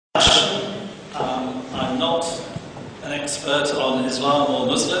expert on Islam or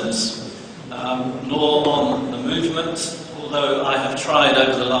Muslims, nor on the movement, although I have tried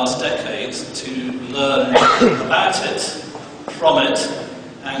over the last decade to learn about it, from it,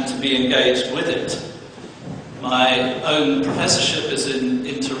 and to be engaged with it. My own professorship is in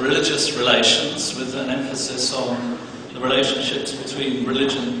interreligious relations, with an emphasis on the relationships between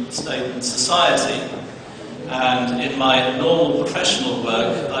religion, state and society. And in my normal professional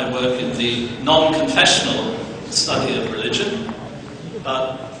work, I work in the non-confessional study of religion.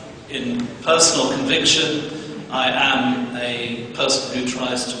 But in personal conviction, I am a person who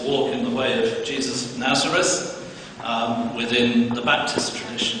tries to walk in the way of Jesus of Nazareth within the Baptist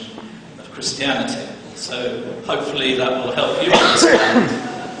tradition of Christianity. So hopefully that will help you understand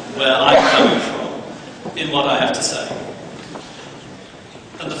where I'm coming from in what I have to say.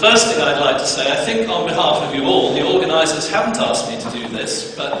 And the first thing I'd like to say, I think on behalf of you all, the organisers haven't asked me to do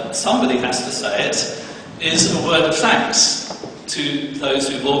this, but somebody has to say it, is a word of thanks to those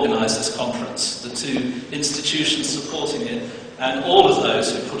who've organised this conference, the two institutions supporting it, and all of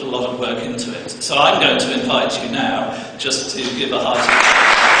those who put a lot of work into it. So I'm going to invite you now just to give a hearty...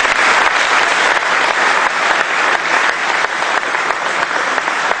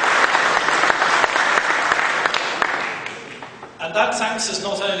 And that thanks is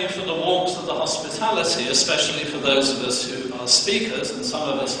not only for the warmth of the hospitality, especially for those of us who are speakers, and some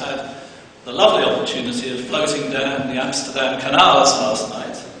of us had the lovely opportunity of floating down the Amsterdam canals last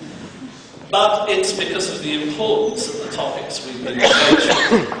night, but it's because of the importance of the topics we've been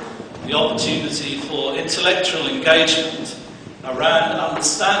engaged with, the opportunity for intellectual engagement around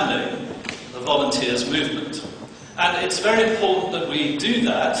understanding the volunteers movement. And it's very important that we do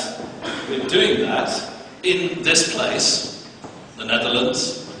that, we're doing that, in this place, the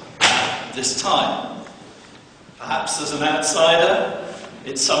Netherlands, at this time. Perhaps as an outsider,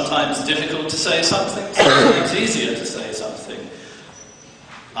 it's sometimes difficult to say something, sometimes easier to say something.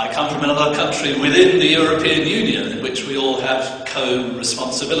 I come from another country within the European Union in which we all have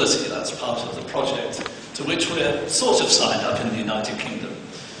co-responsibility. That's part of the project to which we're sort of signed up in the United Kingdom.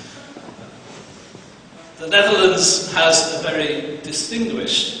 The Netherlands has a very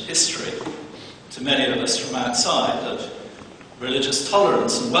distinguished history to many of us from outside of religious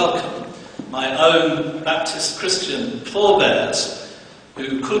tolerance and welcome. My own Baptist Christian forebears,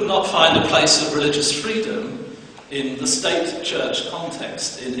 who could not find a place of religious freedom in the state church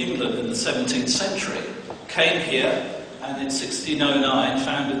context in England in the 17th century, came here and in 1609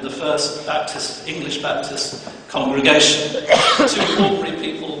 founded the first English Baptist congregation. Two ordinary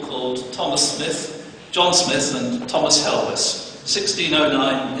people called Thomas Smith, John Smith and Thomas Helwys,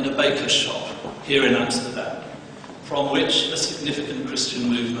 1609 in a baker's shop here in Amsterdam, from which a significant Christian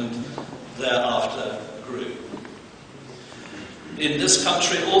movement thereafter grew. In this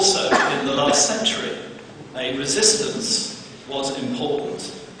country also, in the last century, a resistance was important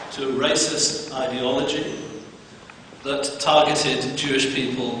to a racist ideology that targeted Jewish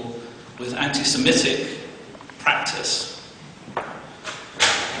people with anti-Semitic practice.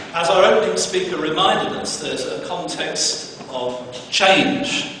 As our opening speaker reminded us, there's a context of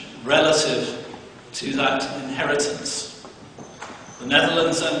change relative to that inheritance. The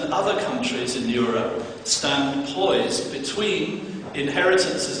Netherlands and other countries in Europe stand poised between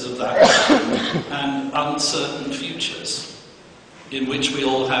inheritances of that and uncertain futures in which we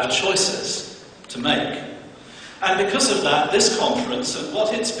all have choices to make. And because of that, this conference and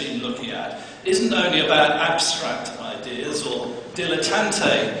what it's been looking at isn't only about abstract ideas or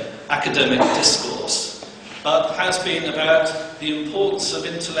dilettante academic discourse, but has been about the importance of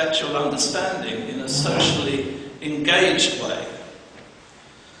intellectual understanding in a socially engaged way.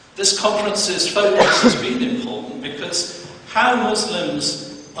 This conference's focus has been important because how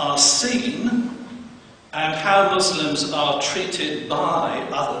Muslims are seen and how Muslims are treated by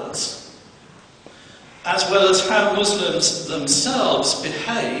others, as well as how Muslims themselves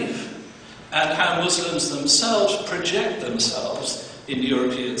behave and how Muslims themselves project themselves in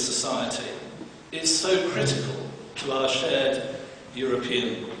European society, is so critical to our shared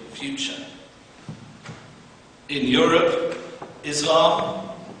European future. In Europe, Islam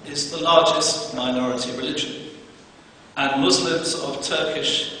is the largest minority religion, and Muslims of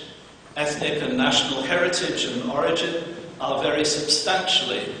Turkish ethnic and national heritage and origin are very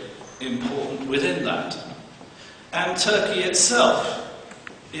substantially important within that. And Turkey itself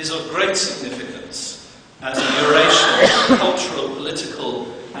is of great significance as a Eurasian cultural, political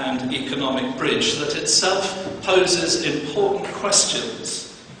and economic bridge that itself poses important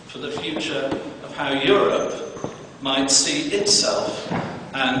questions for the future of how Europe might see itself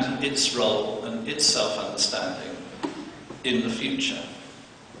and its role and its self-understanding in the future.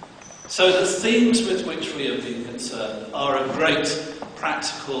 So the themes with which we have been concerned are of great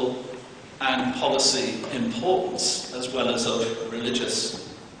practical and policy importance, as well as of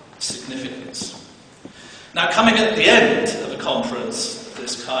religious significance. Now, coming at the end of a conference of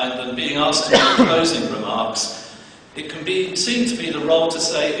this kind and being asked to make closing remarks, it can be seen to be the role to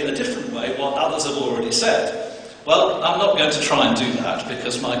say in a different way what others have already said. Well, I'm not going to try and do that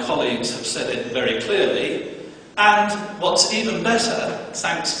because my colleagues have said it very clearly. And what's even better,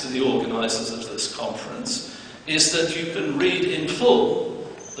 thanks to the organisers of this conference, is that you can read in full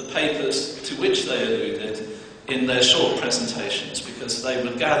the papers to which they alluded in their short presentations, because they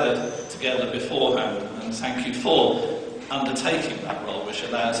were gathered together beforehand. And thank you for undertaking that role, which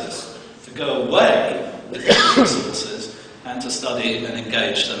allows us to go away with these resources and to study and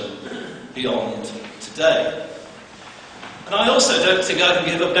engage them beyond today. And I also don't think I can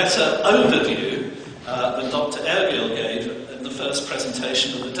give a better overview than Dr. Ergil gave in the first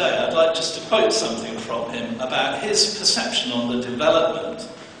presentation of the day. I'd like just to quote something from him about his perception on the development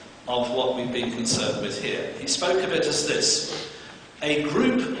of what we've been concerned with here. He spoke of it as this: a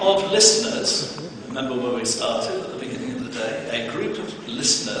group of listeners, remember where we started at the beginning of the day, a group of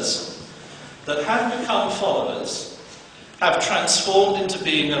listeners that have become followers, have transformed into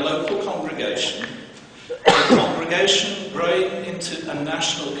being a local congregation, a congregation growing into a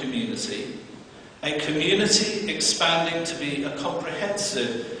national community, a community expanding to be a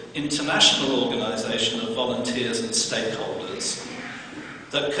comprehensive international organisation of volunteers and stakeholders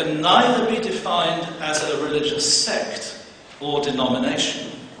that can neither be defined as a religious sect or denomination,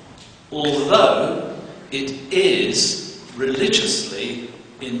 although it is religiously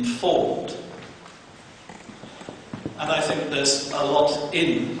informed. And I think there's a lot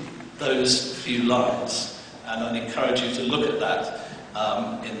in those few lines, and I'd encourage you to look at that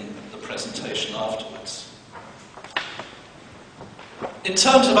in the presentation afterwards. In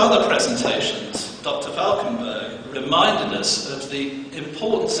terms of other presentations, Dr. Valkenburg reminded us of the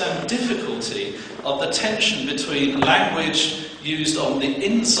importance and difficulty of the tension between language used on the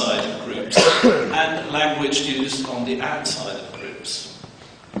inside of groups and language used on the outside of groups.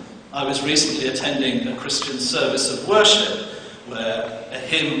 I was recently attending a Christian service of worship where a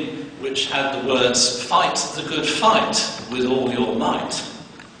hymn which had the words "Fight the good fight with all your might,"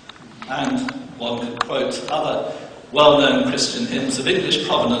 and one could quote other well-known Christian hymns of English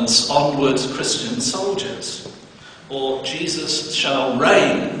provenance, "Onward, Christian soldiers," or "Jesus shall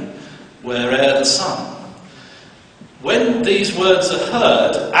reign where'er the sun." When these words are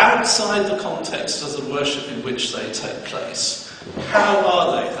heard outside the context of the worship in which they take place, how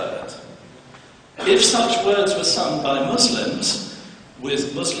are they heard? If such words were sung by Muslims,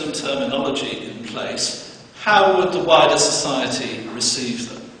 with Muslim terminology in place, how would the wider society receive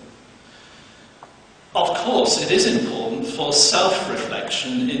them? Of course, it is important for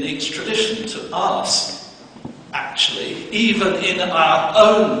self-reflection in each tradition to ask, actually, even in our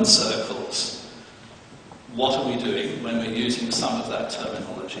own circles, what are we doing when we're using some of that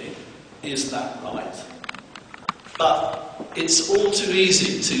terminology? Is that right? But it's all too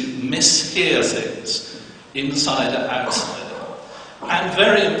easy to mishear things, inside or outside. And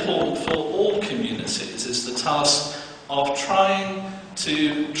very important for all communities is the task of trying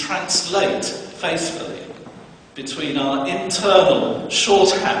to translate faithfully between our internal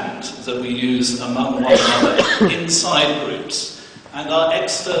shorthand that we use among one another inside groups and our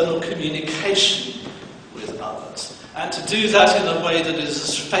external communication with others. And to do that in a way that is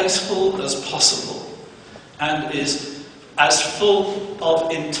as faithful as possible and is as full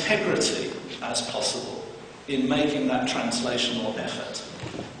of integrity as possible in making that translational effort.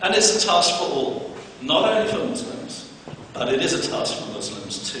 And it's a task for all, not only for Muslims, but it is a task for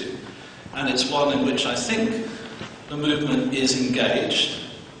Muslims too. And it's one in which I think the movement is engaged.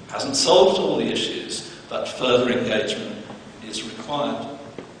 Hasn't solved all the issues, but further engagement is required.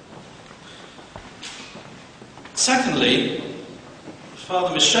 Secondly,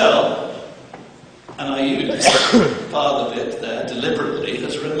 Father Michel, and I use Father bit there deliberately,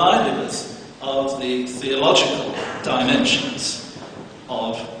 has reminded us of the theological dimensions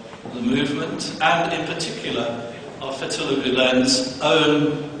of the movement, and in particular of Fethullah Gulen's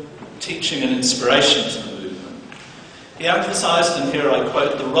own teaching and inspiration to the movement. He emphasised, and here I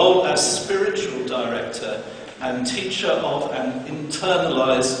quote, the role as spiritual director and teacher of an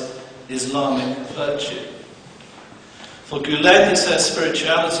internalised Islamic virtue. For Gulen, he says,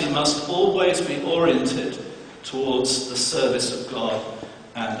 spirituality must always be oriented towards the service of God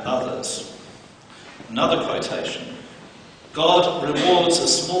and others. Another quotation: God rewards a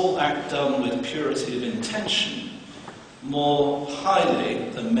small act done with purity of intention more highly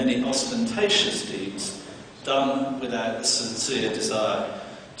than many ostentatious deeds done without the sincere desire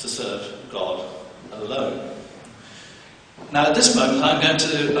to serve God alone. Now, at this moment, I'm going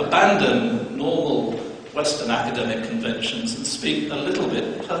to abandon normal Western academic conventions and speak a little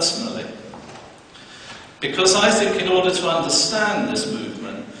bit personally. Because I think in order to understand this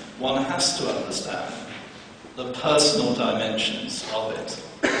movement, one has to understand the personal dimensions of it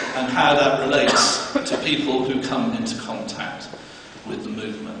and how that relates to people who come into contact with the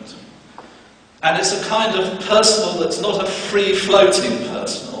movement. And it's a kind of personal that's not a free-floating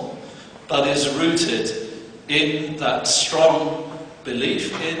personal, but is rooted in that strong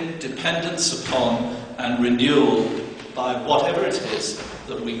belief in, dependence upon, and renewal by whatever it is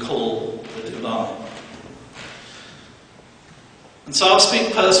that we call the divine. And so I'll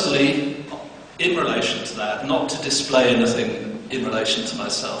speak personally in relation to that, not to display anything in relation to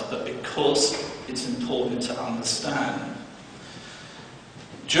myself, but because it's important to understand.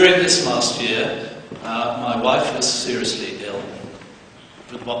 During this last year, my wife was seriously ill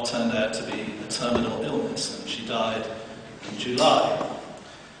with what turned out to be a terminal illness, and she died in July.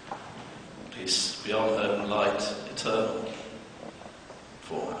 Peace be on her and light eternal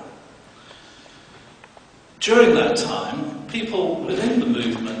for her. During that time, people within the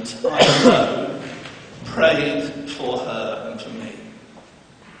movement, I know, prayed for her and for me.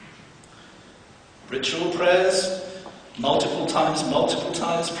 Ritual prayers, multiple times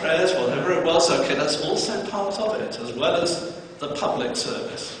prayers, whatever it was, okay, that's also part of it, as well as the public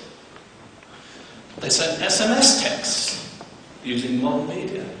service. They sent SMS texts using modern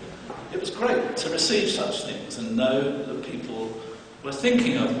media. It was great to receive such things and know that people were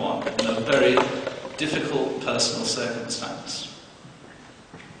thinking of one in a very difficult personal circumstance.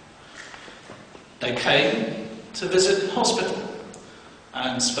 They came to visit the hospital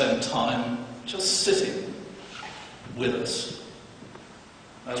and spent time just sitting with us,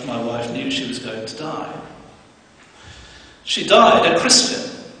 as my wife knew she was going to die. She died a Christian,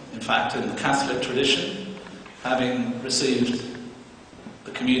 in fact, in the Catholic tradition, having received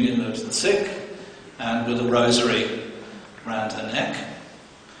the communion of the sick and with a rosary round her neck.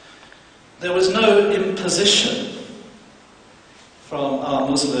 There was no imposition from our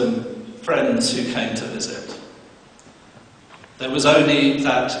Muslim friends who came to visit. There was only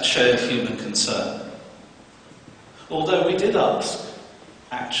that shared human concern. Although we did ask,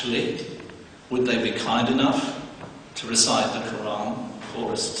 actually, would they be kind enough to recite the Quran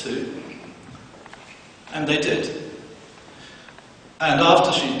for us too? And they did. And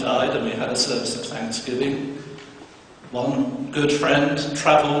after she died and we had a service of thanksgiving, one good friend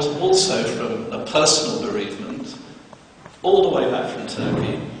travelled also from a personal bereavement all the way back from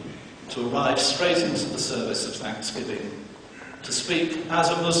Turkey to arrive straight into the service of thanksgiving to speak as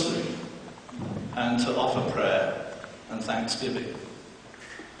a Muslim and to offer prayer and thanksgiving.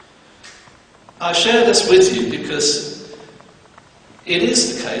 I share this with you because it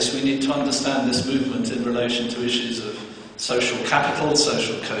is the case we need to understand this movement in relation to issues of social capital,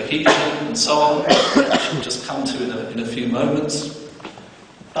 social cohesion, and so on, which we'll just come to in a few moments.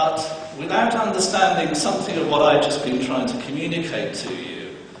 But without understanding something of what I've just been trying to communicate to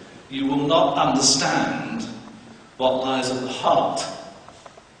you, you will not understand what lies at the heart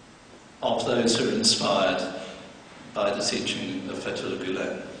of those who are inspired by the teaching of Fethullah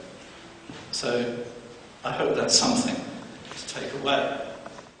Gulen. So I hope that's something to take away.